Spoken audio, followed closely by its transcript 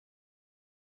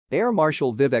Air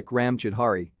Marshal Vivek Ram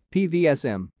Chaudhari,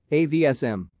 PVSM,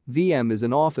 AVSM, VM is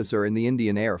an officer in the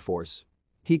Indian Air Force.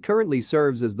 He currently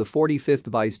serves as the 45th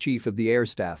Vice Chief of the Air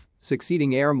Staff,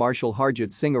 succeeding Air Marshal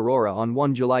Harjit Singh Arora on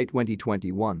 1 July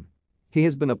 2021. He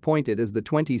has been appointed as the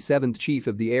 27th Chief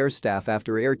of the Air Staff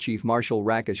after Air Chief Marshal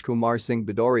Rakesh Kumar Singh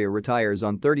Bhadauria retires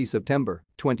on 30 September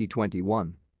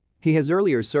 2021. He has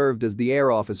earlier served as the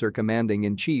Air Officer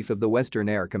Commanding-in-Chief of the Western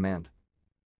Air Command.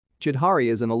 Chaudhari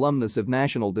is an alumnus of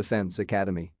National Defence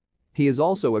Academy. He is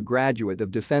also a graduate of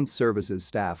Defence Services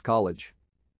Staff College.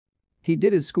 He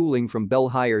did his schooling from Bell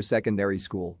Higher Secondary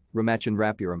School,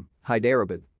 Ramachandrapuram,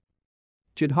 Hyderabad.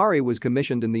 Chaudhari was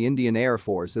commissioned in the Indian Air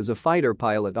Force as a fighter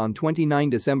pilot on 29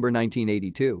 December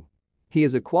 1982. He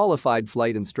is a qualified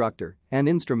flight instructor, an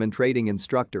instrument rating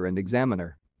instructor and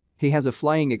examiner. He has a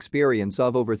flying experience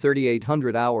of over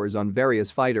 3,800 hours on various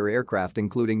fighter aircraft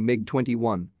including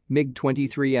MiG-21,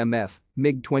 MiG-23MF,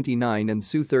 MiG-29 and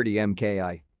Su-30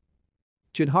 Mki.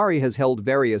 Chaudhari has held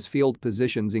various field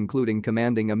positions including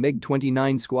commanding a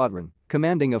MiG-29 squadron,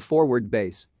 commanding a forward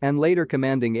base, and later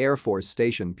commanding Air Force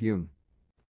Station Pune.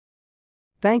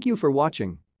 Thank you for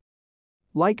watching.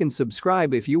 Like and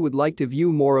subscribe if you would like to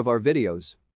view more of our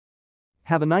videos.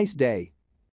 Have a nice day.